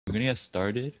we're gonna get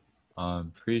started.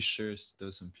 I'm pretty sure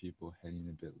still some people heading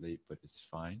a bit late, but it's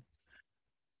fine.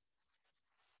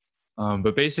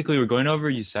 But basically, we're going over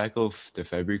USACO the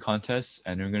February contest,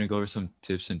 and we're gonna go over some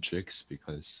tips and tricks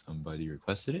because somebody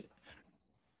requested it.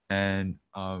 And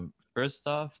first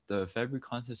off, the February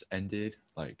contest ended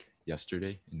like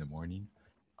yesterday in the morning,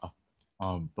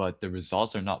 uh, but the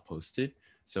results are not posted.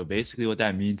 So basically, what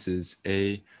that means is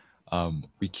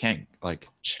we can't like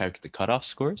check the cutoff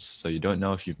scores, so you don't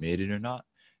know if you made it or not.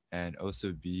 And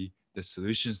also B, the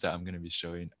solutions that I'm gonna be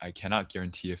showing, I cannot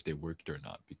guarantee if they worked or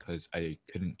not because I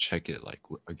couldn't check it like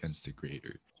against the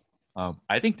grader.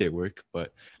 I think they work,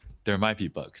 but there might be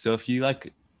bugs. So if you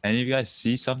like any of you guys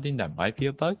see something that might be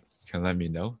a bug, you can let me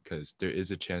know because there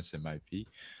is a chance it might be.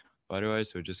 But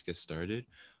otherwise, we'll just get started.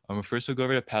 First we'll go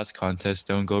over the past contest,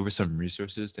 then we'll go over some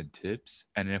resources and tips.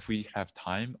 And if we have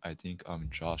time, I think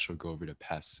Josh will go over the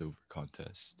past silver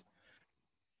contest.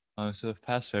 So the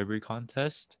past February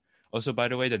contest. Also, by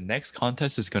the way, the next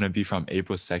contest is gonna be from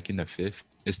April 2nd to 5th.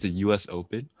 It's the US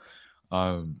Open.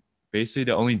 Um, Basically,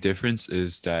 the only difference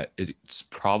is that it's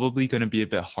probably going to be a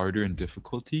bit harder in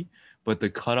difficulty, but the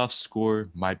cutoff score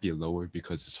might be lower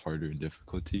because it's harder in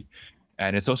difficulty.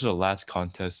 And it's also the last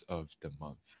contest of the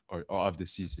month or of the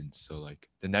season. So, like,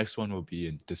 the next one will be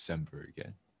in December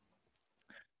again.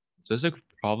 So, that's like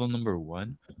problem number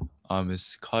one.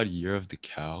 It's called Year of the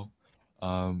Cow.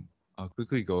 Um, I'll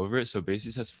quickly go over it. So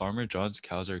basically, it says Farmer John's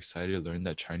cows are excited to learn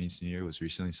that Chinese New Year was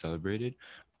recently celebrated,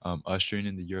 ushering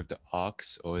in the Year of the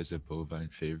Ox, always a bovine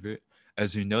favorite.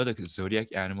 As we know, the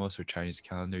zodiac animals for Chinese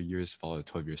calendar years follow a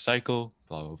 12-year cycle,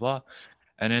 blah, blah, blah.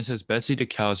 And then it says Bessie the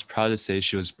cow is proud to say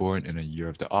she was born in a Year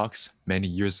of the Ox many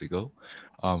years ago.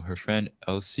 Her friend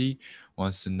Elsie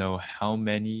wants to know how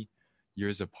many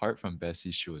years apart from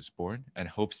Bessie she was born and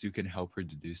hopes you can help her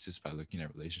deduce this by looking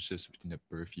at relationships between the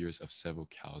birth years of several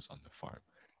cows on the farm.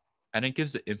 And it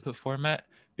gives the input format.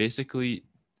 Basically,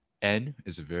 n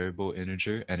is a variable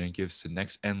integer, and it gives the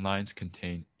next n lines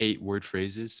contain 8 word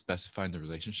phrases specifying the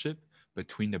relationship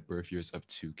between the birth years of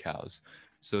 2 cows.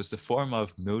 So it's the form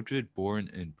of Mildred born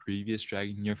in previous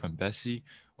dragon year from Bessie,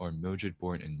 or Mildred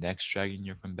born in next dragon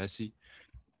year from Bessie.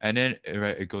 And then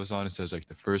right, it goes on and says like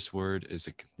the first word is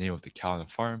the name of the cow on the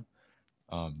farm.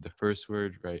 The first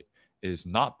word, right, is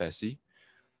not Bessie.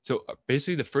 So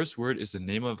basically, the first word is the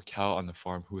name of a cow on the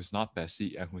farm who is not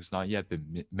Bessie and who has not yet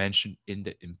been mentioned in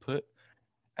the input.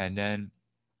 And then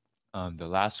the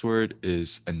last word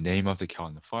is a name of the cow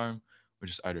on the farm, which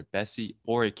is either Bessie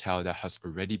or a cow that has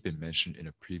already been mentioned in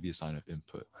a previous line of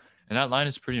input. And that line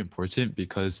is pretty important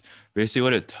because basically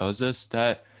what it tells us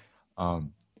that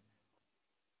um,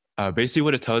 basically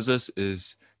what it tells us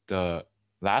is the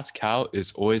last cow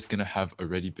is always going to have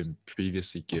already been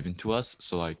previously given to us.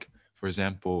 So like, for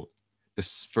example,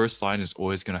 this first line is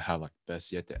always going to have like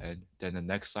Bessie at the end. Then the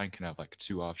next line can have like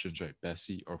 2 options, right?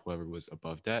 Bessie or whoever was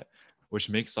above that, which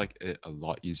makes like it a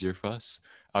lot easier for us.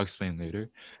 I'll explain later.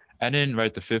 And then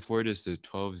right, the fifth word is the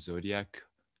 12 zodiac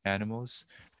animals.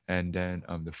 And then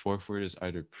the fourth word is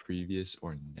either previous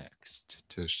or next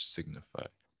to signify.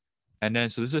 And then,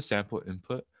 so this is a sample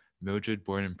input. Mildred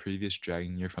born in previous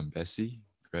dragon year from Bessie.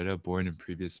 Greta born in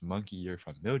previous monkey year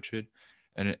from Mildred.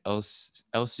 And then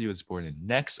Elsie was born in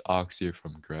next ox year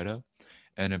from Greta.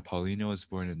 And then Paulina was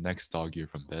born in next dog year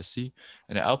from Bessie.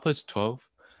 And the output's 12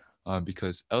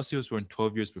 because Elsie was born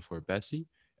 12 years before Bessie.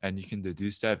 And you can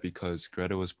deduce that because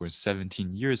Greta was born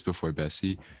 17 years before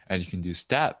Bessie. And you can deduce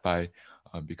that by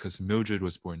because Mildred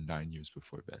was born 9 years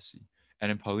before Bessie.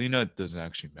 And then Paulina doesn't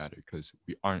actually matter because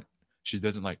she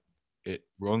doesn't like it.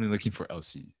 We're only looking for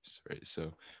Elsie's, right?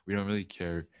 So we don't really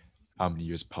care how many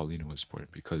years Paulina was born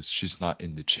because she's not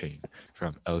in the chain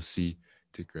from Elsie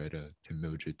to Greta to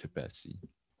Mildred to Bessie.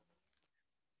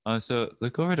 So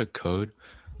look over the code.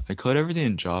 I code everything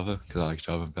in Java because I like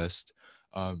Java best.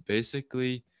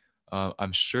 Basically,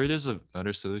 I'm sure there's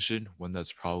another solution, one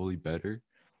that's probably better,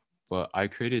 but I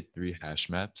created 3 hash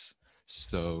maps.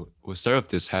 So we'll start with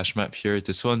this hash map here.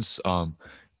 This one's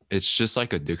it's just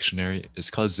like a dictionary. It's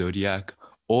called Zodiac.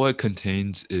 All it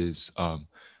contains is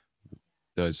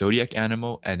the zodiac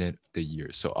animal and then the year.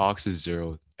 So ox is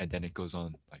 0, and then it goes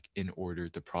on like in order,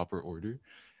 the proper order.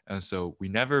 And so we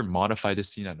never modify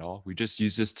this thing at all. We just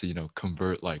use this to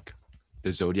convert like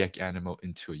the zodiac animal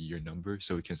into a year number,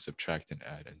 so we can subtract and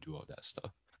add and do all that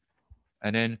stuff.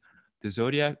 And then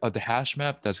the hash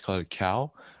map that's called a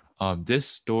cow. This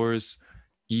stores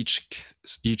each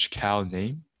cow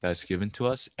name that's given to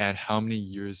us and how many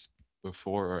years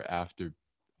before or after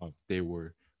they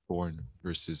were born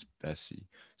versus Bessie.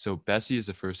 So Bessie is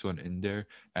the first one in there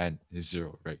and is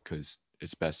 0, right? Because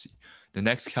it's Bessie. The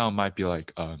next cow might be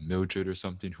like Mildred or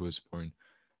something who was born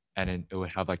and then it would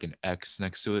have like an X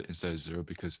next to it instead of 0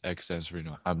 because X stands for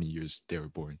how many years they were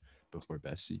born before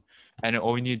Bessie. And then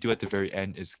all we need to do at the very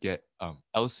end is get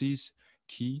Elsie's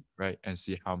key, right, and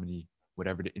see how many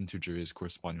whatever the integer is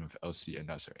corresponding with Elsie, and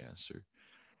that's our answer.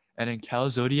 And then Cal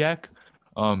Zodiac,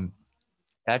 um,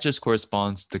 that just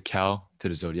corresponds the Cal to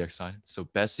the zodiac sign. So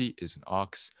Bessie is an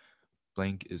ox,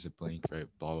 blank is a blank, right?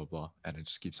 Blah blah blah, and it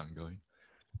just keeps on going.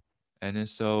 And then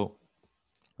so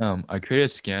I created a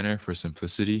scanner for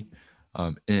simplicity.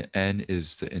 N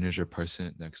is the integer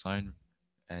percent next line,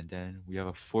 and then we have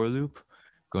a for loop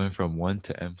going from 1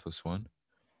 to n plus 1.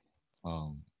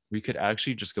 We could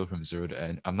actually just go from 0 to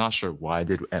n. I'm not sure why I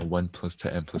did n 1 plus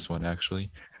to n plus 1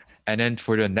 actually. And then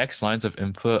for the next lines of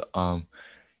input,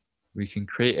 we can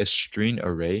create a string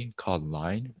array called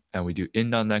line, and we do in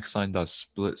dot next line dot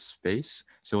split space.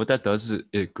 So what that does is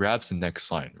it grabs the next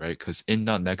line, right? Because in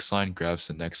dot next line grabs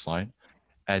the next line.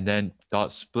 And then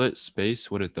dot split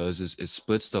space, what it does is it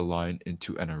splits the line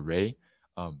into an array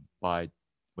by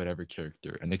whatever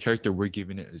character. And the character we're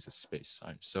giving it is a space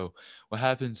sign. So what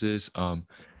happens is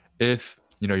if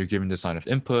you're given this line of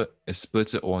input, it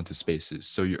splits it all into spaces.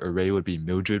 So your array would be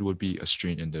Mildred would be a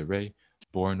string in the array,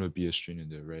 born would be a string in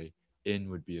the array, in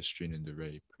would be a string in the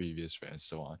array, previous, and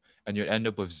so on. And you'd end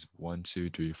up with 1, 2,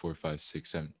 3, 4, 5,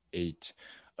 6, 7, 8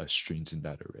 strings in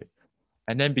that array.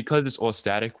 And then because it's all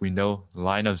static, we know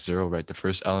line of 0, right? The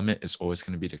first element is always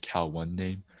going to be the cal1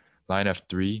 name. Line of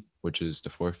 3, which is the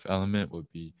fourth element,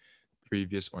 would be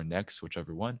previous or next,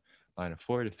 whichever one. Line of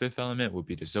 4, the fifth element will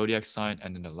be the zodiac sign.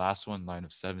 And then the last one, line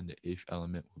of 7, the eighth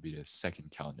element will be the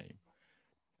second cal name.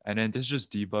 And then this is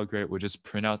just debug, right? We'll just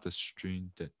print out the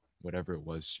string that whatever it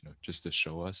was, just to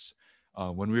show us.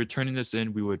 When we were turning this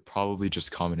in, we would probably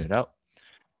just comment it out.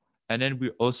 And then we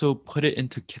also put it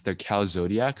into the cow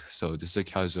zodiac. So this is a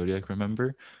cow zodiac,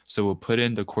 remember? So we'll put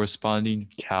in the corresponding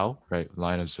cow, right?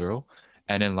 Line of 0,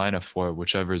 and then line of 4,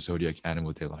 whichever zodiac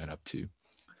animal they line up to.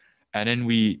 And then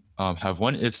we have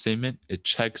one if statement. It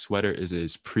checks whether it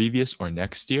is previous or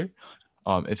next year.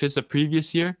 If it's a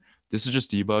previous year, this is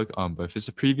just debug. But if it's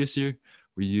a previous year,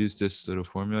 we use this little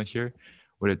formula here.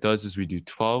 What it does is we do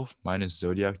 12 minus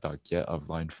zodiac.get of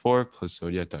line 4 plus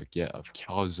zodiac.get of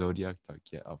cal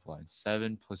zodiac.get of line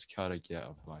 7 plus cal.get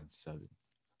of line 7.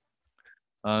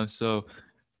 So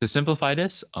to simplify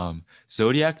this,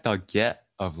 zodiac.get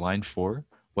of line 4,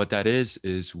 what that is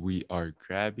we are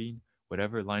grabbing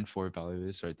whatever line 4 value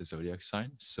is, right, the zodiac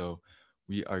sign. So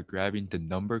we are grabbing the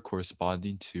number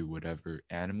corresponding to whatever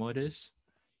animal it is.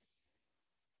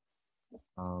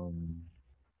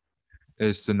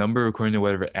 Is the number according to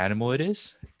whatever animal it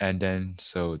is. And then,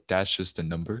 so that's just the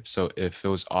number. So if it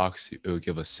was ox, it would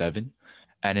give us 7.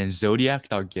 And then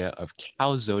zodiac.get of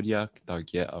cow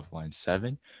zodiac.get of line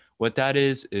 7. What that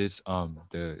is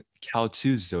the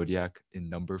cal2 zodiac in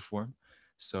number form.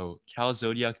 So cal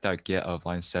zodiac.get of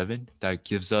line 7, that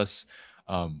gives us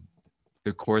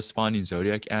the corresponding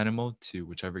zodiac animal to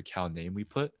whichever cow name we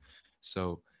put.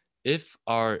 So if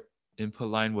our input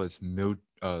line was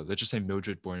let's just say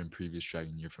Mildred born in previous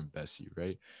dragon year from Bessie,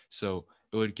 right? So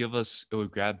it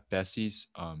would grab Bessie's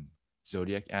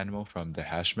zodiac animal from the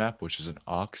hash map, which is an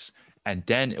ox, and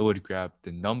then it would grab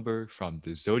the number from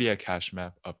the zodiac hash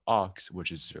map of ox,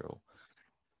 which is 0.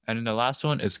 And then the last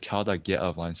one is cal.get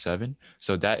of line 7.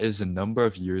 So that is the number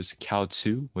of years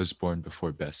cal2 was born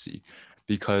before Bessie,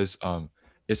 because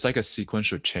it's like a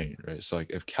sequential chain, right? So like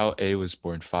if cal A was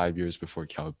born 5 years before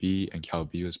cal B and cal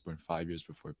B was born 5 years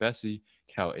before Bessie,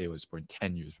 cal A was born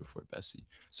 10 years before Bessie.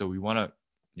 So we want to,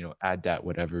 add that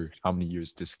whatever how many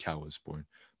years this cow was born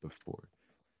before.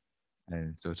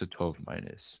 And so it's a 12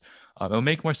 minus. It'll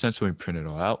make more sense when we print it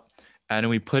all out. And then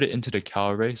we put it into the cal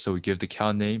array. So we give the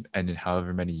cal name and then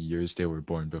however many years they were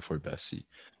born before Bessie.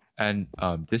 And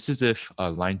this is if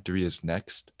line 3 is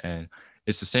next. And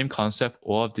it's the same concept.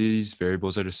 All of these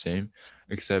variables are the same,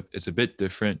 except it's a bit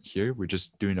different here. We're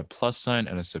just doing a plus sign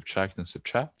and a subtract and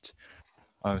subtract.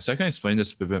 So I can explain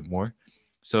this a bit more.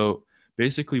 So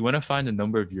basically, when I find the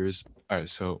number of years, all right,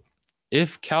 so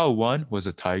if cal 1 was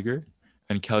a tiger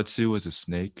and cal 2 was a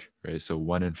snake, right? So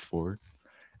 1 and 4.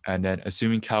 And then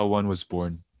assuming cal 1 was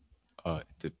born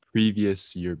the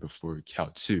previous year before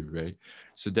cal 2, right?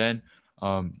 So then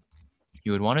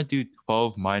you would want to do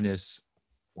 12 minus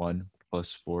 1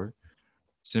 plus 4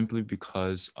 simply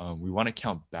because we want to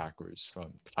count backwards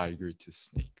from tiger to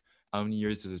snake. How many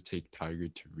years does it take tiger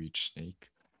to reach snake?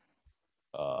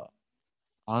 Uh,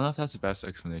 I don't know if that's the best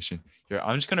explanation. Here,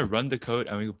 I'm just gonna run the code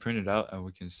and we can print it out and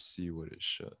we can see what it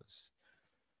shows.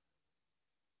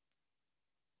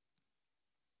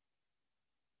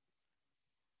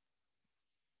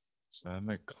 So I have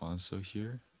my console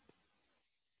here.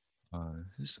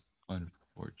 This is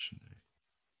unfortunate.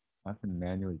 I have to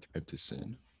manually type this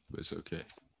in, but it's okay.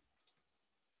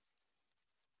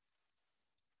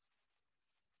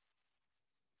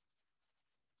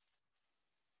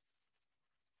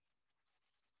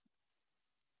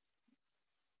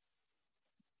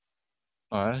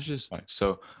 Oh, that's just fine.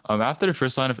 So after the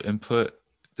first line of input,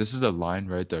 this is a line,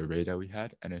 right? The array that we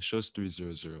had, and it shows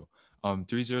 300.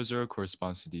 300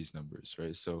 corresponds to these numbers,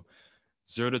 right? So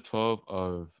 0 to 12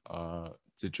 of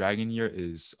the dragon year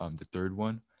is the third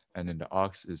one, and then the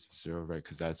ox is 0, right?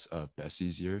 Because that's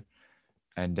Bessie's year.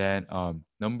 And then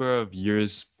number of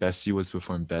years Bessie was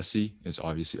before Bessie is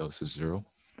obviously also 0.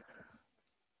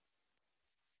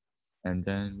 And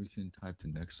then we can type the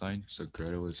next line. So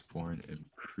Greta was born in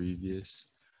previous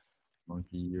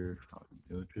monkey year from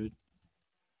Mildred.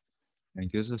 And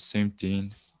it gives the same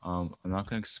thing. I'm not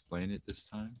going to explain it this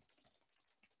time.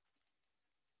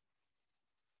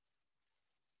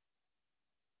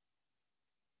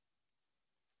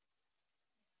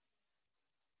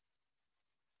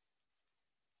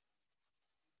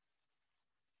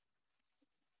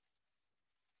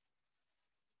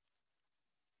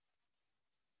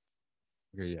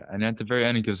 Okay, yeah. And at the very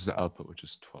end, it gives us the output, which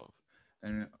is 12.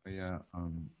 And yeah,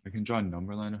 I can draw a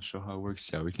number line to show how it works.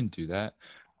 Yeah, we can do that.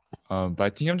 But I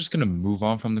think I'm just gonna move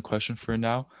on from the question for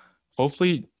now.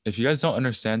 Hopefully, if you guys don't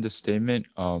understand this statement,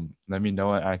 let me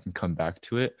know and I can come back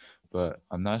to it. But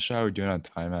I'm not sure how we're doing on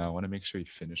time, and I want to make sure you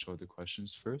finish all the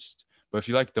questions first. But if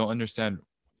you like don't understand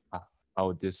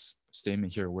how this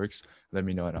statement here works, let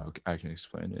me know and I can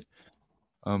explain it.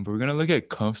 But we're gonna look at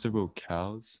comfortable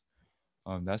cows.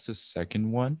 That's the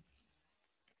second one.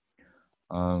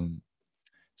 Um,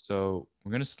 so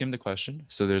we're gonna skim the question.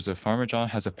 So there's a farmer John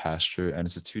has a pasture and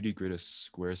it's a 2D grid of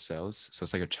square cells. So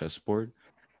it's like a chessboard.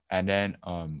 And then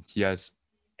he has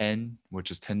n,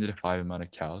 which is 10 to the 5 amount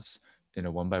of cows in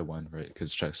a 1 by 1, right?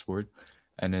 Because chessboard.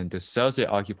 And then the cells they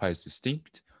occupy is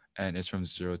distinct and it's from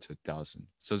 0 to 1,000.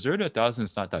 So 0 to 1,000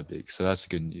 is not that big. So that's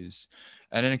good news.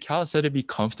 And then a cow is said to be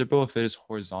comfortable if it is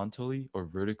horizontally or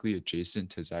vertically adjacent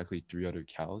to exactly 3 other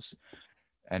cows.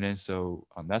 And then so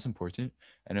that's important.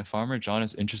 And then farmer John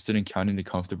is interested in counting the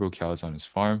comfortable cows on his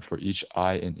farm. For each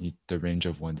I in the range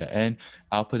of 1 to n,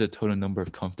 output the total number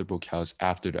of comfortable cows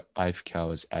after the ith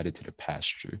cow is added to the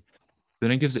pasture. So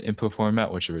then it gives the input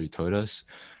format, which already told us.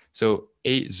 So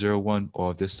 801, all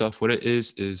of this stuff. What it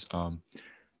is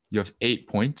you have 8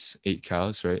 points, 8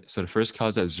 cows, right? So the first cow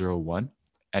is at 0, 1,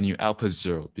 and you output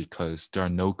 0 because there are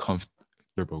no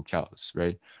comfortable cows,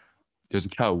 right? There's a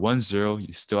cow 1 0,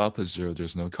 you still output 0,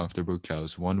 there's no comfortable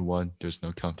cows. 1 1, there's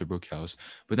no comfortable cows.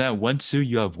 But then at 1 2,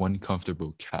 you have one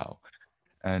comfortable cow.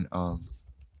 And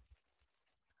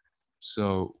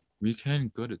so we can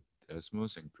go to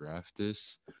Desmos and graph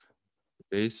this.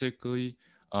 Basically,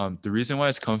 the reason why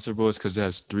it's comfortable is because it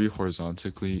has three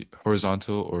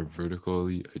horizontal or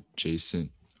vertically adjacent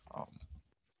um,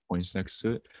 points next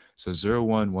to it. So 0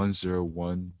 1 1 0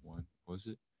 1 1. What was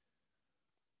it?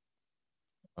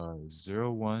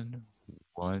 0 1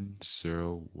 1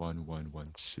 0 1 1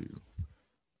 1 2.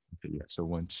 Okay, yeah, so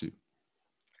 1 2.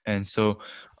 And so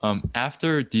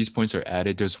after these points are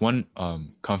added, there's one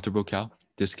comfortable cow.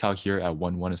 This cow here at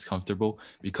 1 1 is comfortable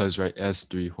because right, it has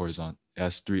three horizontal, it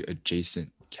has three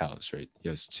adjacent cows, right? It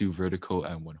has two vertical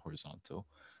and one horizontal.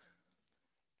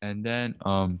 And then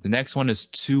the next one is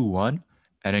 2 1,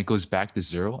 and it goes back to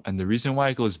 0. And the reason why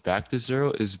it goes back to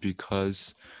 0 is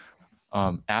because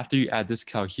after you add this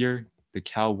cow here, the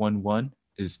cow 1 1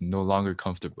 is no longer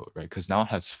comfortable, right? Because now it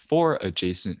has four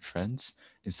adjacent friends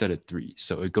instead of three.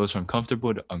 So it goes from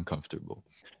comfortable to uncomfortable.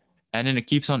 And then it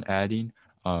keeps on adding.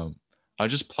 I'll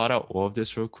just plot out all of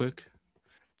this real quick.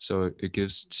 So it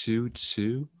gives 2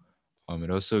 2. It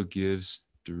also gives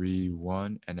 3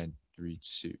 1 and then 3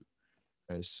 2.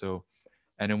 Right. So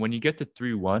and then when you get to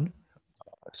 3 1,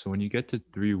 so when you get to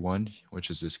 3 1, which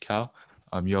is this cow,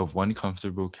 you have one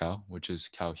comfortable cow, which is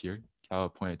cow here. Cow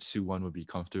at point at 2 1 would be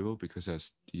comfortable because it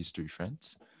has these three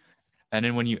friends. And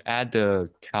then when you add the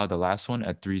cow, the last one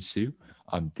at 3 2,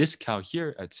 this cow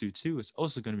here at 2 2 is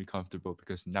also going to be comfortable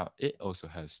because now it also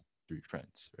has three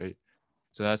friends, right?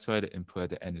 So that's why the input at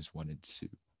the end is 1 and 2.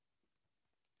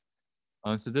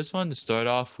 So this one, to start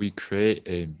off, we create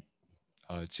a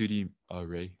 2D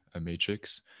array, a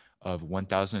matrix of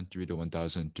 1003 to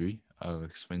 1003. I'll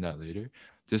explain that later.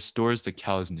 This stores the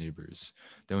cow's neighbors.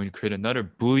 Then we create another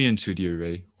Boolean 2D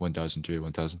array, 1003,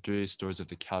 1003, stores if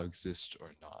the cow exists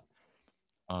or not.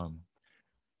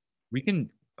 We can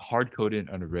hard code in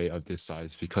an array of this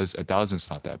size because 1,000 is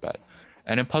not that bad.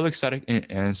 And in public static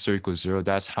int answer equals 0,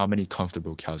 that's how many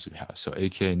comfortable cows we have. So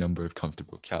aka number of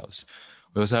comfortable cows.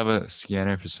 We also have a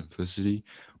scanner for simplicity.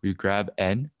 We grab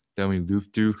n, then we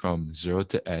loop through from 0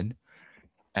 to n,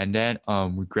 and then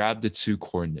we grab the two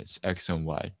coordinates, x and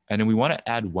y. And then we want to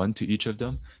add 1 to each of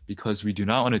them because we do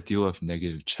not want to deal with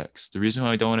negative checks. The reason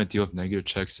why we don't want to deal with negative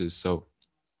checks is so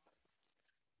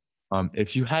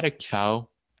if you had a cow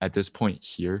at this point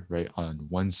here, right, on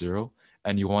 1, 0,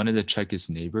 and you wanted to check its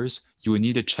neighbors, you would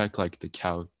need to check like the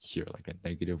cow here, like a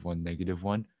 -1,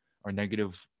 -1, or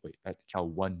at cow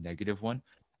 1, -1.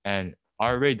 And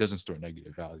our array doesn't store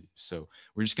negative values. So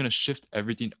we're just going to shift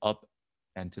everything up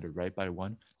and to the right by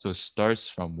 1. So it starts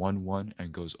from 1, 1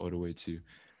 and goes all the way to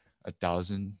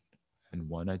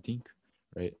 1,001, I think,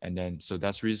 right? And then, so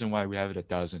that's the reason why we have it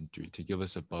 1,003 to give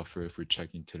us a buffer if we're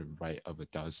checking to the right of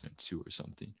 1,002 or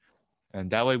something. And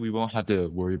that way we won't have to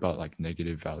worry about like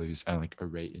negative values and like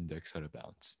array index out of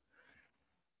bounds.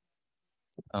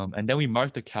 And then we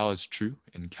mark the cal as true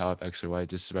in cal of x or y.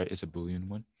 This right is a Boolean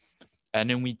one. And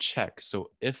then we check.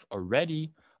 So if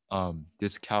already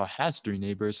this cal has 3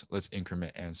 neighbors, let's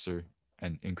increment answer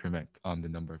and increment the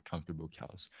number of comfortable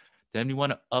cows. Then we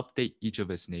want to update each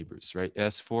of its neighbors, right? It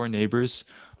has 4 neighbors,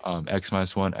 x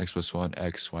minus 1, x plus 1,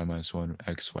 x, y minus 1,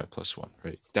 x, y plus 1,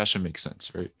 right? That should make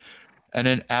sense, right? And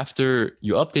then after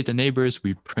you update the neighbors,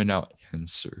 we print out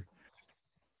answer.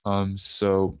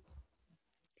 So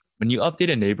when you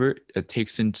update a neighbor, it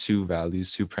takes in 2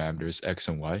 values, 2 parameters, x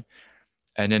and y.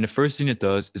 And then the first thing it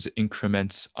does is it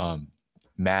increments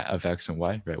mat of x and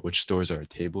y, right, which stores our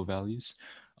table values.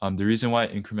 The reason why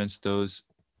it increments those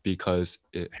because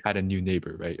it had a new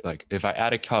neighbor, right? Like if I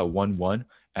add a cow at 1, 1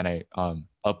 and I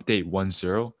update 1,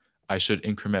 0, I should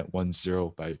increment 1, 0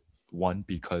 by 1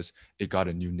 because it got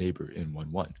a new neighbor in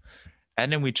 1, 1.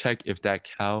 And then we check if that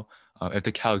cow, if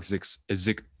the cow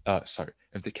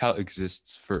if the cow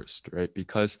exists first, right?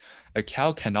 Because a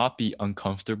cow cannot be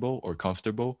uncomfortable or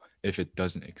comfortable if it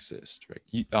doesn't exist, right?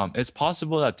 It's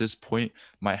possible that this point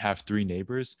might have 3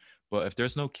 neighbors, but if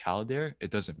there's no cow there,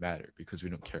 it doesn't matter because we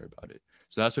don't care about it.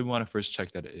 So that's why we want to first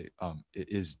check that it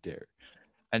is there.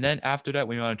 And then after that,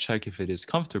 we want to check if it is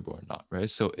comfortable or not, right?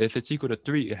 So if it's equal to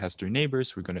 3, it has 3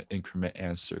 neighbors, we're going to increment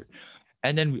answer.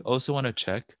 And then we also want to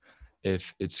check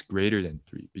if it's greater than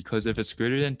 3, because if it's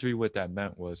greater than 3, what that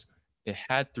meant was it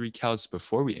had 3 cows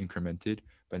before we incremented,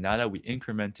 but now that we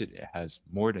incremented, it has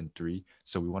more than 3.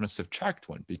 So we want to subtract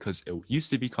 1 because it used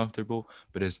to be comfortable,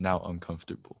 but is now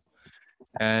uncomfortable.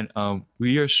 And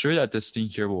we are sure that this thing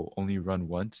here will only run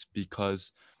once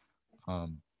because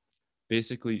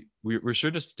basically we're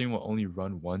sure this thing will only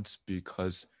run once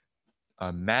because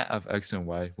mat of x and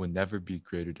y will never be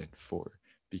greater than 4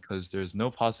 because there's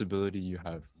no possibility you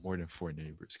have more than 4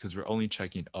 neighbors because we're only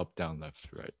checking up, down,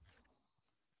 left, right.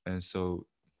 And so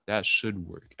that should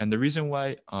work. And the reason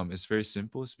why it's very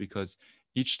simple is because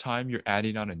each time you're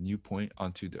adding on a new point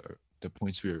onto the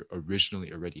points we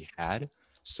originally already had.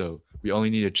 So we only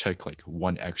need to check like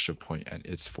 1 extra point and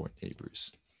it's 4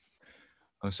 neighbors.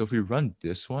 So if we run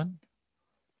this one,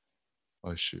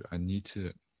 oh shoot, I need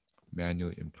to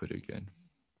manually input again.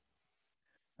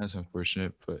 That's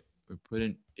unfortunate, but we put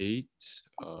in 8,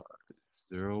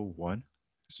 0, 1,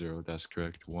 0. That's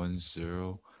correct. 1,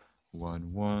 0,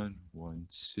 1, 1, 1,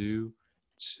 2,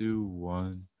 2,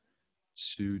 1,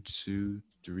 2, 2,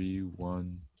 3,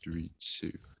 1, 3,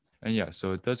 2. And yeah,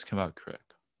 so it does come out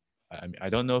correct. I mean, I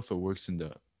don't know if it works in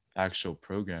the actual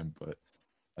program, but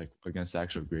like against the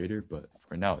actual grader, but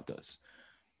for now it does.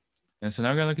 And so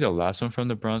now we're gonna look at the last one from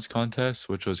the bronze contest,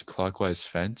 which was Clockwise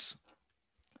Fence.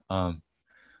 Um,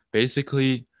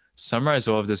 Basically, summarize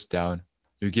all of this down.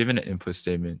 You're given an input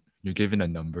statement, you're given a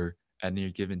number, and then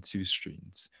you're given 2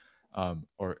 strings,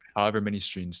 or however many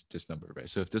strings this number, right?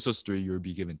 So if this was 3, you would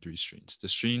be given 3 strings. The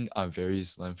string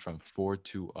varies length from 4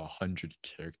 to 100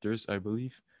 characters, I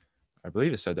believe. I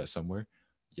believe it said that somewhere.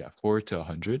 Yeah, 4 to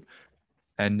 100.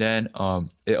 And then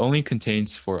it only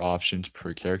contains 4 options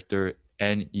per character,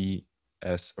 N, E,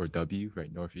 S, or W,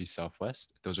 right? North, east,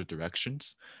 southwest. Those are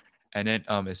directions. And then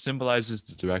it symbolizes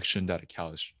the direction that a cow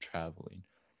is traveling.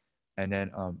 And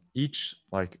then each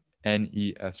like N,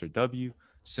 E, S, or W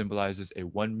symbolizes a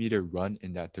 1 meter run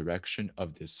in that direction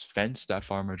of this fence that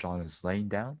Farmer John is laying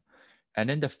down. And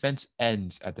then the fence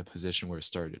ends at the position where it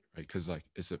started, right? Because like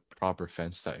it's a proper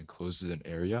fence that encloses an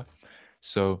area.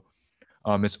 So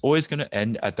it's always going to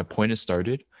end at the point it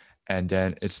started. And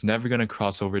then it's never going to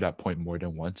cross over that point more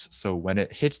than once. So when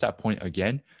it hits that point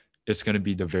again, it's going to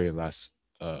be the very last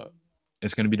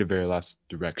it's going to be the very last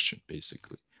direction,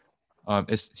 basically.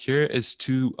 Here is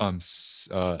 2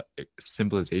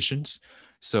 symbolizations.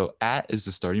 So at is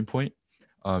the starting point,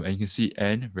 and you can see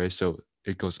n, right? So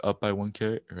it goes up by 1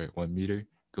 carat, right? 1 meter,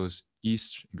 goes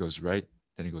east, it goes right,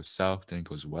 then it goes south, then it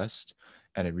goes west.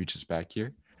 and it reaches back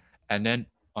here. And then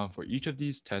for each of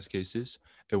these test cases,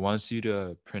 it wants you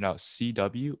to print out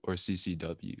CW or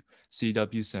CCW.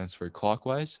 CW stands for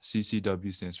clockwise,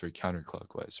 CCW stands for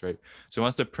counterclockwise, right? So it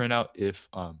wants to print out if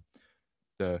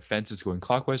the fence is going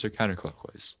clockwise or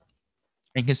counterclockwise.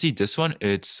 And you can see this one,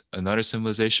 it's another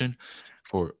symbolization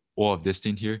for all of this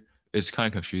thing here. It's kind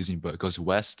of confusing, but it goes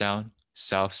west down,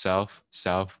 south, south,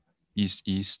 south, east,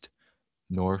 east,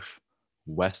 north,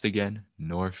 west again,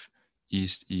 north,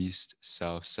 east, east,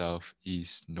 south, south,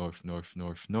 east, north, north,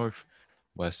 north, north,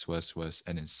 west, west, west,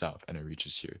 and then south, and it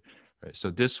reaches here. Right.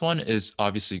 So this one is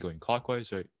obviously going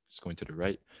clockwise, right? It's going to the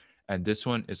right. And this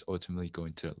one is ultimately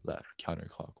going to the left,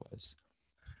 counterclockwise.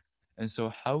 And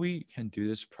so how we can do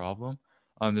this problem,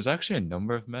 there's actually a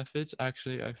number of methods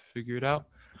actually I figured out.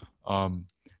 Um,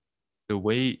 the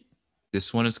way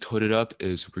this one is coded up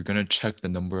is we're going to check the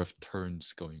number of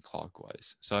turns going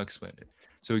clockwise. So I'll explain it.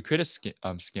 So we create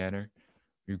a scanner,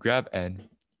 we grab n,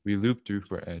 we loop through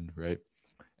for n, right?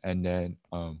 And then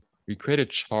we create a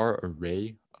char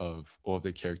array of all of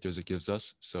the characters it gives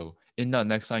us. So in that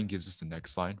next line gives us the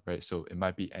next line, right? So it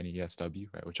might be NESW,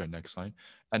 right, which are next line.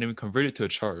 And then we convert it to a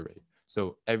char array.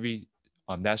 So every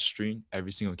on that string,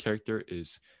 every single character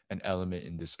is an element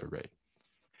in this array.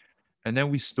 And then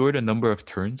we store the number of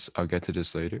turns. I'll get to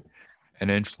this later. And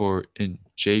then for in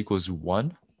j equals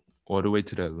 1 all the way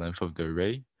to the length of the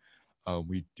array,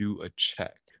 we do a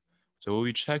check. So what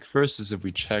we check first is if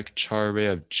we check char array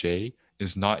of j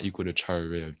is not equal to char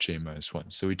array of j minus 1.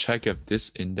 So we check if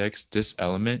this index, this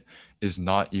element, is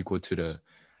not equal to the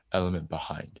element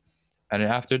behind. And then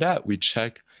after that, we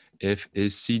check if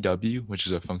is CW, which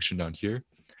is a function down here,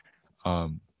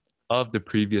 of the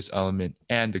previous element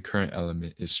and the current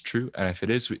element is true. And if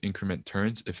it is, we increment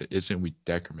turns. If it isn't, we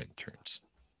decrement turns.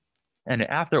 And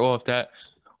after all of that,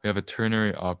 we have a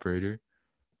ternary operator.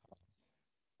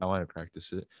 I want to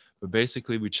practice it. But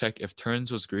basically, we check if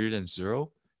turns was greater than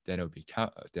 0, then it would be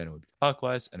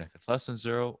clockwise. And if it's less than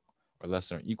 0 or less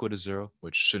than or equal to 0,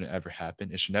 which shouldn't ever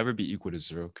happen, it should never be equal to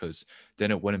 0 because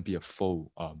then it wouldn't be a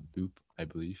full loop, I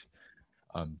believe.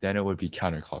 Then it would be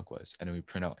counterclockwise. And then we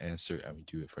print out answer and we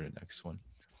do it for the next one.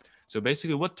 So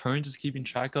basically, what turns is keeping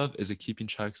track of is it keeping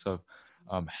track of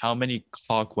how many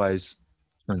clockwise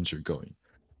turns you're going.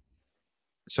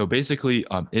 So basically,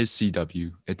 is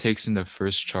CW. It takes in the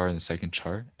first char and the second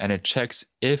char, and it checks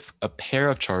if a pair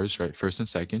of chars, right, first and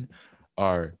second,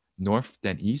 are north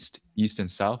then east, east and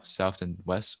south, south and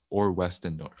west, or west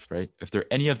and north, right? If there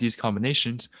are any of these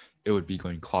combinations, it would be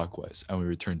going clockwise, and we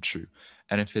return true.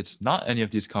 And if it's not any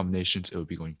of these combinations, it would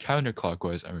be going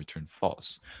counterclockwise and return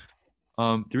false.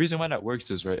 The reason why that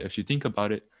works is, right, if you think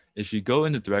about it, if you go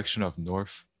in the direction of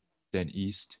north, then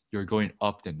east, you're going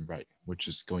up then right, which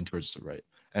is going towards the right.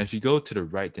 And if you go to the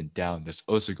right, then down, that's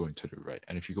also going to the right.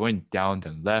 And if you're going down,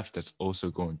 then left, that's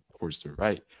also going towards the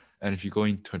right. And if you're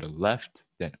going to the left,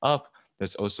 then up,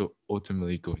 that's also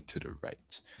ultimately going to the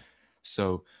right.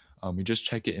 So we just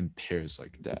check it in pairs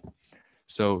like that.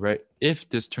 So, right, if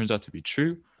this turns out to be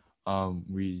true,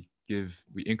 we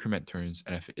increment turns,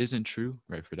 and if it isn't true,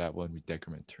 right, for that one, we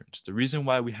decrement turns. The reason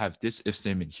why we have this if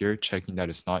statement here, checking that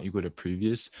it's not equal to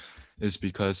previous, is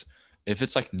because if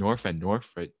it's like north and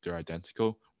north, right, they're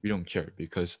identical, we don't care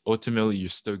because ultimately you're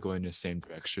still going the same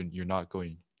direction. You're not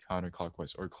going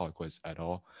counterclockwise or clockwise at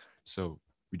all. So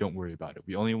we don't worry about it.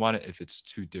 We only want it if it's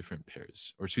two different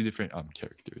pairs or two different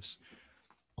characters.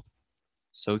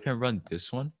 So we can run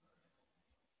this one.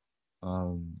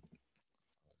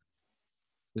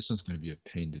 This one's going to be a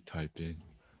pain to type in.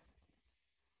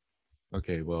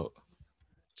 Okay, well,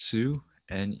 2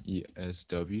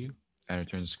 NESW and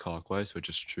returns clockwise, which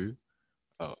is true.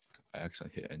 Oh, I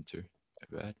accidentally hit enter.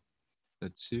 My bad. The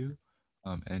 2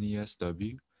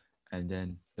 NESW and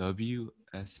then WSSSEE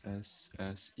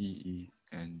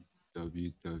and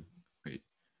WW wait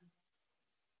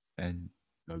NWNESSE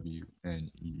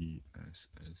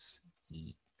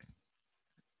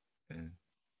and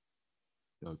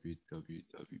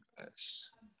WWWS.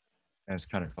 And it's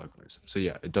counterclockwise. So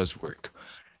yeah, it does work.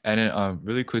 And then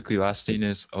really quickly, last thing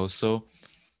is also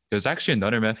there's actually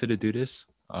another method to do this.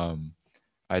 I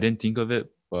didn't think of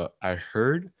it, but I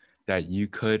heard that you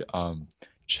could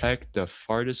check the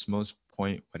farthest most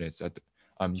point when it's at the,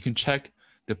 you can check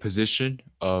the position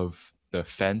of the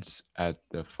fence at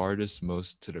the farthest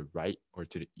most to the right or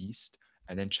to the east,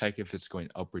 and then check if it's going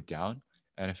up or down.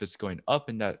 And if it's going up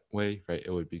in that way, right,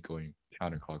 it would be going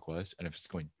counterclockwise. And if it's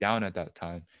going down at that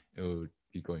time, it would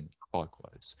be going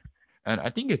clockwise. And I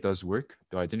think it does work,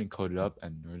 though I didn't code it up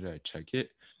and nor did I check it.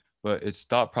 But its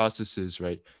thought process is,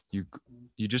 right, you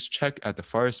just check at the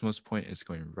farthest most point it's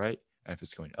going right. And if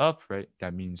it's going up, right,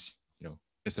 that means, you know,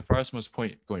 it's the farthest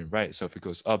point going right. So if it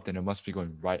goes up, then it must be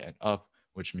going right and up,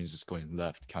 which means it's going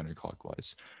left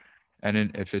counterclockwise. And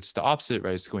then if it's the opposite,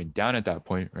 right, it's going down at that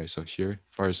point, right? So here,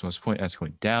 farthest point, and it's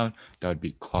going down, that would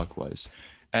be clockwise.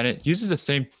 And it uses the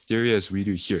same theory as we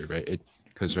do here, right?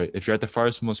 Because right, if you're at the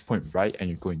farthest point right and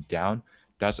you're going down,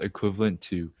 that's equivalent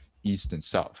to east and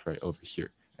south, right, over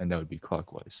here. And that would be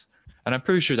clockwise. And I'm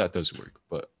pretty sure that does work,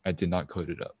 but I did not code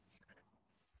it up.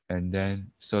 And then,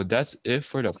 so that's it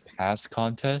for the past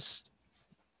contest.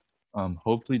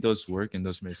 Hopefully those work and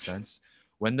those make sense.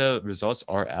 When the results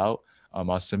are out,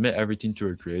 I'll submit everything to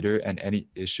a grader, and any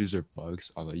issues or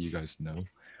bugs, I'll let you guys know.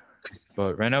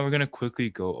 But right now, we're gonna quickly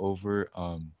go over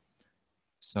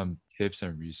some tips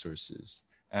and resources.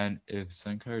 And if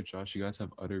Senkar or Josh, you guys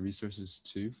have other resources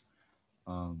too.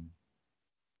 Um,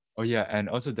 oh yeah, and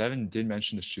also Devin did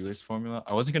mention the shoelace formula.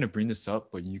 I wasn't gonna bring this up,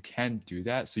 but you can do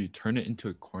that. So you turn it into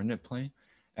a coordinate plane,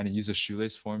 and you use a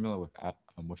shoelace formula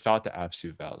without the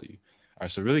absolute value. All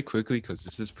right, so really quickly, because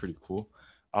this is pretty cool.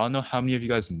 I don't know how many of you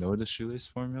guys know the shoelace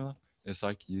formula. It's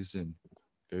like used in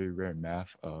very rare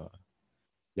math.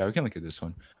 Yeah, we can look at this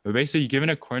one. But basically, you're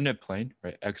given a coordinate plane,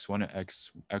 right? X1 and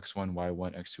x1,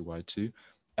 y1, x2, y2,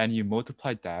 and you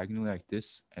multiply diagonally like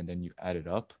this, and then you add it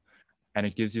up, and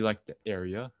it gives you like the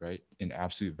area, right, in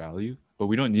absolute value. But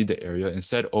we don't need the area.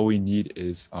 Instead, all we need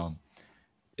is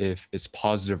if it's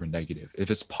positive or negative. If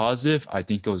it's positive, I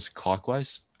think it goes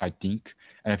clockwise, I think.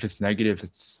 And if it's negative,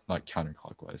 it's like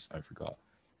counterclockwise. I forgot.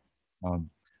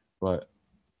 Um, but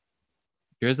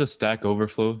here's a Stack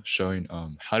Overflow showing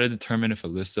how to determine if a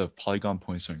list of polygon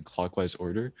points are in clockwise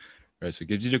order, right? So it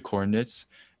gives you the coordinates,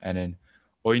 and then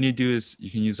all you need to do is you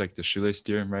can use like the shoelace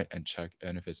theorem, right, and check.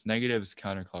 And if it's negative, it's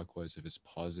counterclockwise. If it's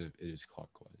positive, it is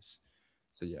clockwise.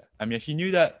 So yeah, I mean, if you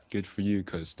knew that, good for you,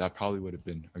 because that probably would have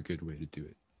been a good way to do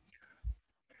it.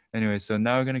 Anyway, so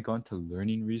now we're gonna go into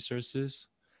learning resources.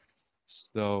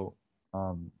 So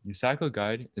USACO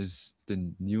Guide is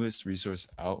the newest resource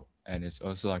out, and it's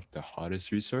also like the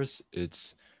hottest resource.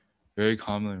 It's very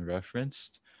commonly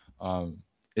referenced.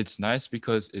 It's nice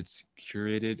because it's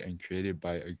curated and created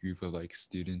by a group of like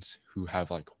students who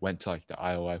have like went to like the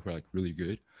IOI who are like really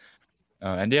good.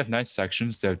 And they have nice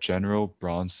sections. They have general,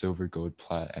 bronze, silver, gold,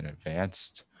 plat, and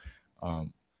advanced.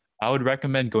 Um, I would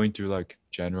recommend going through like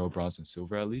general, bronze, and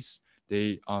silver at least.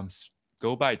 They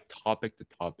go by topic to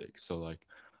topic. So like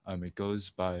it goes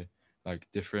by like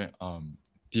different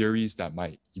theories that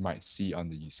you might see on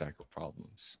the USACO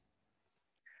problems.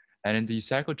 And then the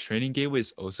USACO training gateway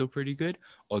is also pretty good,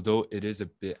 although it is a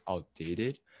bit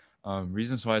outdated.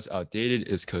 Reasons why it's outdated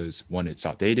is because one, it's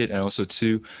outdated, and also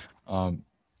two, um,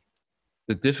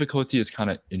 the difficulty is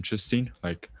kind of interesting.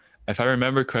 Like if I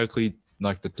remember correctly,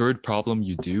 like the third problem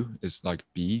you do is like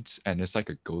beads, and it's like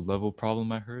a gold level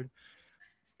problem I heard.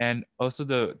 And also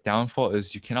the downfall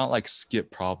is you cannot like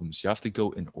skip problems. You have to go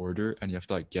in order and you have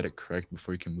to like get it correct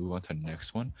before you can move on to the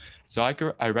next one. So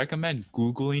I recommend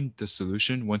Googling the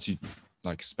solution once you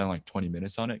like spend like 20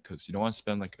 minutes on it, because you don't want to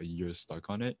spend like a year stuck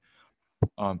on it.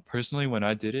 Personally, when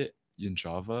I did it in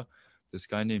Java, this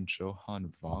guy named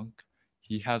Johan Vonk,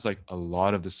 he has like a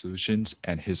lot of the solutions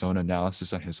and his own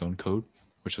analysis on his own code,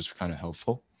 which was kind of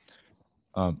helpful.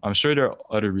 I'm sure there are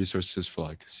other resources for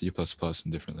like C++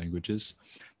 and different languages.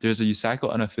 There's a USACO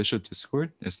unofficial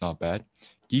Discord. It's not bad.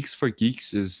 Geeks for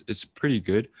Geeks is pretty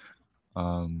good.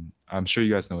 I'm sure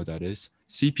you guys know what that is.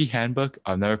 CP Handbook,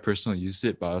 I've never personally used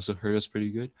it, but I also heard it's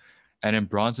pretty good. And then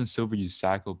Bronze and Silver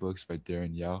USACO books by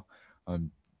Darren Yao.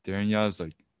 Um, Darren Yao is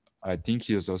like, I think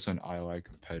he was also an IOI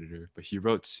competitor, but he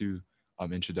wrote two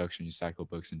introduction USACO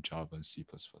books in Java and C++.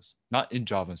 Not in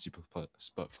Java and C++,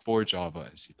 but for Java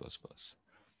and C++.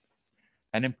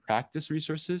 And in practice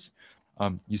resources,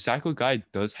 USACO Guide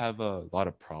does have a lot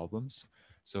of problems.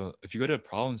 So if you go to the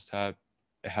problems tab,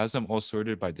 it has them all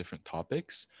sorted by different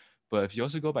topics. But if you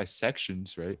also go by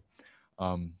sections, right,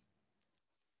 um,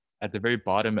 at the very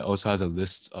bottom, it also has a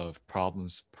list of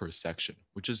problems per section,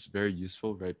 which is very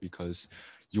useful, right? Because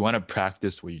you want to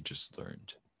practice what you just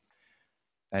learned.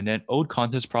 And then old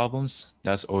contest problems,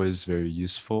 that's always very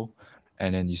useful.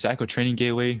 And then USACO Training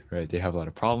Gateway, right? They have a lot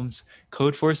of problems.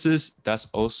 Code Forces, that's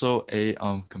also a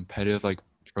competitive like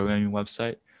programming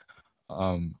website.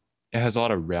 It has a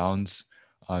lot of rounds.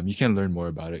 You can learn more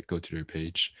about it. Go to their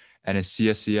page. And in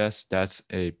CSCS, that's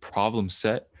a problem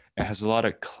set. It has a lot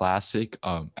of classic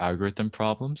algorithm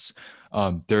problems.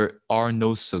 There are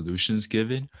no solutions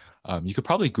given. You could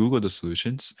probably Google the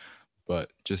solutions, but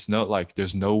just note like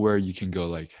there's nowhere you can go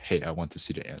like, hey, I want to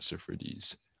see the answer for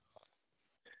these.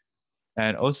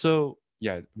 And also,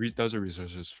 yeah, those are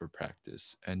resources for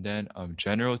practice. And then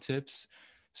general tips.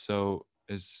 So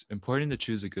it's important to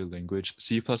choose a good language.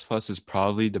 C++ is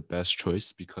probably the best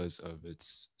choice because of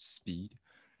its speed.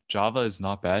 Java is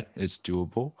not bad, it's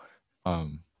doable.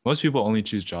 Most people only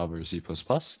choose Java or C++.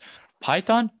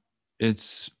 Python,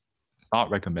 it's not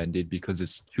recommended because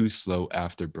it's too slow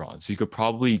after Bronze. You could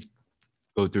probably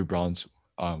go through Bronze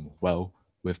well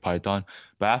with Python,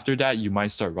 but after that, you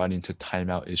might start running into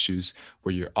timeout issues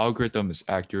where your algorithm is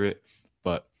accurate,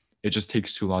 but it just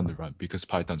takes too long to run because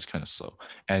Python's kind of slow.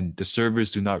 And the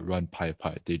servers do not run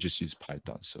PyPy, they just use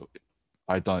Python. So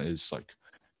Python is like,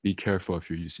 be careful if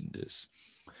you're using this.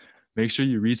 Make sure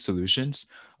you read solutions.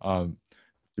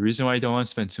 The reason why I don't want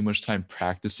to spend too much time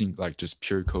practicing like just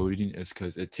pure coding is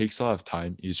because it takes a lot of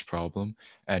time each problem,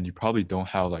 and you probably don't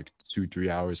have like 2-3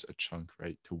 hours a chunk,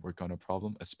 right, to work on a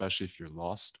problem, especially if you're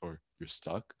lost or you're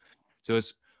stuck. So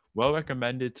it's well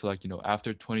recommended to like,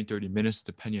 after 20-30 minutes,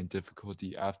 depending on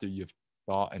difficulty, after you've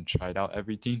thought and tried out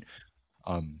everything,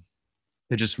 um,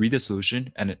 to just read the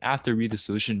solution, and then after read the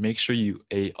solution, make sure you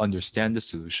understand the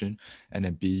solution, and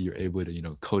then B, you're able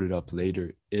to code it up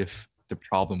later if the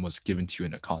problem was given to you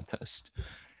in a contest.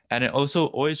 And then also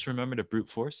always remember to brute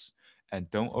force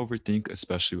and don't overthink,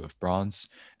 especially with Bronze.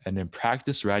 And then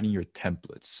practice writing your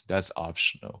templates. That's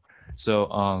optional.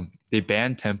 So they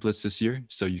banned templates this year,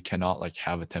 so you cannot like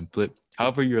have a template.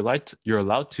 However, you're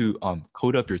allowed to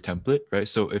code up your template, right?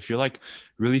 So if you're like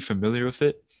really familiar with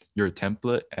it, your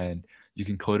template, and you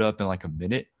can code up in like a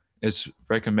minute, it's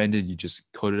recommended you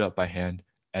just code it up by hand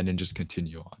and then just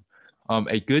continue on.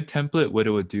 A good template, what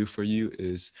it would do for you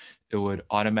is it would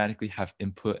automatically have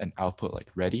input and output like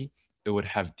ready. It would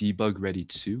have debug ready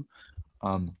too.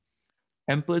 Um,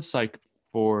 Templates like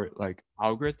for like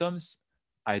algorithms,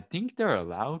 I think they're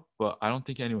allowed, but I don't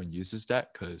think anyone uses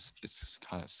that because it's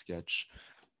kind of sketch.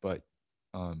 But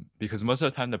because most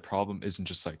of the time the problem isn't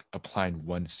just like applying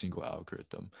one single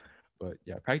algorithm. But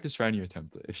yeah, practice writing your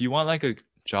template. If you want like a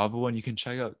Java one, you can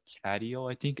check out Cattio.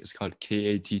 I think it's called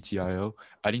Kattio.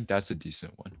 I think that's a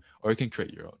decent one, or you can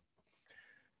create your own.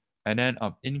 And then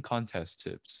in contest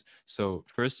tips. So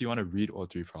first you want to read all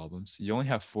three problems. You only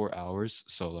have 4 hours.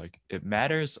 So like it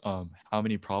matters how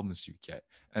many problems you get.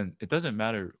 And it doesn't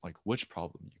matter like which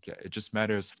problem you get. It just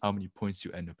matters how many points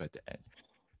you end up at the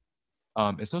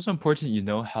end. It's also important you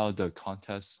know how the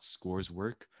contest scores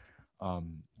work.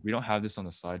 We don't have this on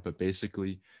the slide, but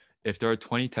basically if there are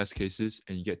 20 test cases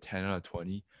and you get 10 out of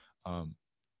 20, um,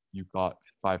 you got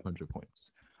 500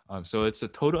 points. So it's the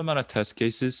total amount of test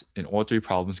cases in all three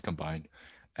problems combined.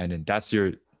 And then that's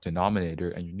your denominator,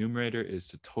 and your numerator is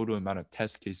the total amount of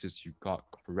test cases you got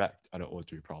correct out of all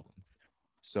three problems.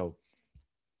 So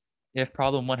if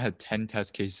problem one had 10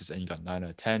 test cases and you got 9 out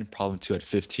of 10, problem two had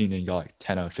 15 and you got like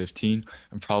 10 out of 15,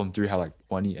 and problem three had like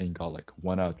 20 and you got like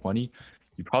 1 out of 20,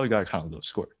 you probably got a kind of low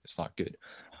score. It's not good.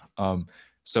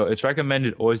 So it's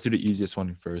recommended always do the easiest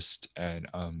one first, and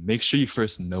make sure you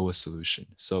first know a solution.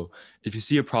 So if you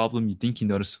see a problem, you think you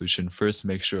know the solution, first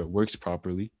make sure it works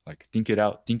properly, like think it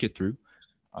out, think it through.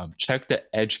 Check the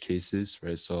edge cases,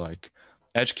 right? So like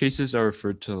edge cases are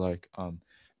referred to like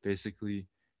basically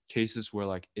cases where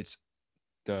like it's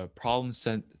the problem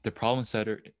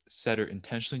setter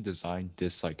intentionally designed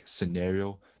this like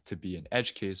scenario to be an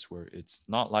edge case where it's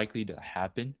not likely to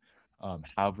happen.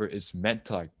 However, it's meant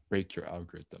to like break your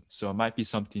algorithm. So it might be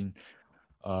something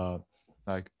uh,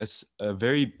 like a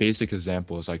very basic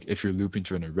example is like if you're looping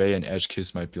through an array, an edge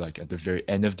case might be like at the very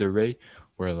end of the array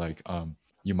where like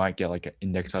you might get like an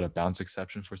index out of bounds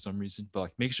exception for some reason. But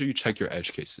like make sure you check your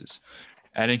edge cases.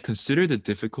 And then consider the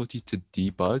difficulty to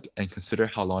debug and consider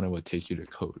how long it will take you to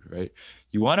code, right?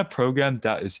 You want a program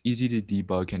that is easy to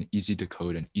debug and easy to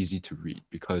code and easy to read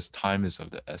because time is of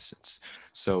the essence.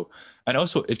 So, and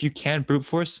also if you can brute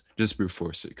force, just brute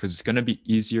force it because it's going to be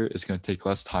easier, it's going to take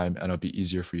less time, and it'll be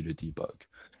easier for you to debug.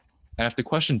 And if the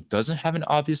question doesn't have an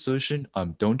obvious solution,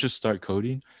 don't just start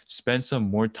coding. Spend some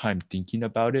more time thinking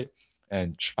about it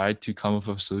and try to come up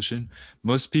with a solution.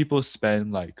 Most people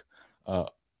spend like uh,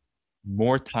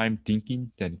 more time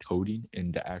thinking than coding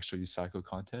in the actual USACO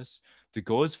contest. The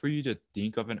goal is for you to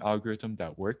think of an algorithm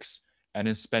that works and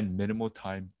then spend minimal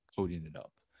time coding it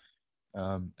up.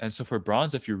 And so for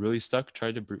bronze, if you're really stuck,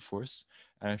 try to brute force.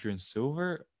 And if you're in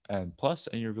silver and plus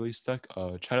and you're really stuck,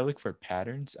 try to look for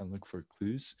patterns and look for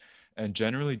clues. And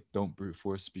generally don't brute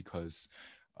force because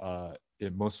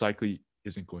it most likely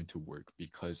isn't going to work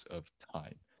because of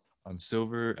time.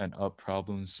 Silver and up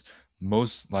problems,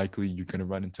 most likely you're going to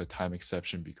run into a time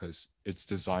exception because it's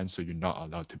designed so you're not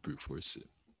allowed to brute force it.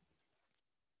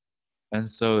 And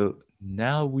so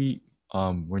now we're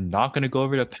not going to go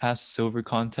over the past silver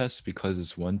contest because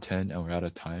it's 1:10 and we're out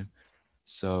of time.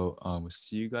 So we'll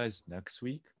see you guys next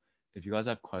week. if you guys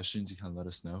have questions, you can let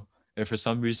us know. If for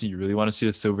some reason you really want to see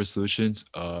the silver solutions,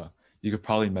 you could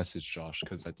probably message Josh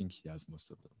because I think he has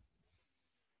most of them.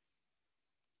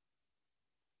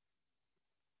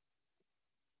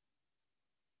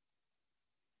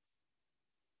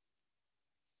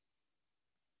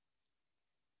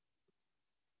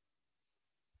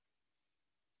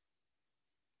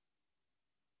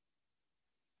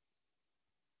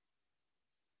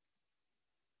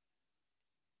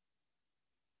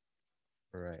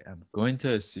 All right, I'm going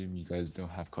to assume you guys don't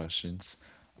have questions.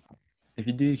 If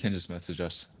you do, you can just message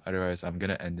us. Otherwise, I'm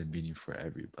gonna end the meeting for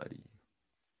everybody.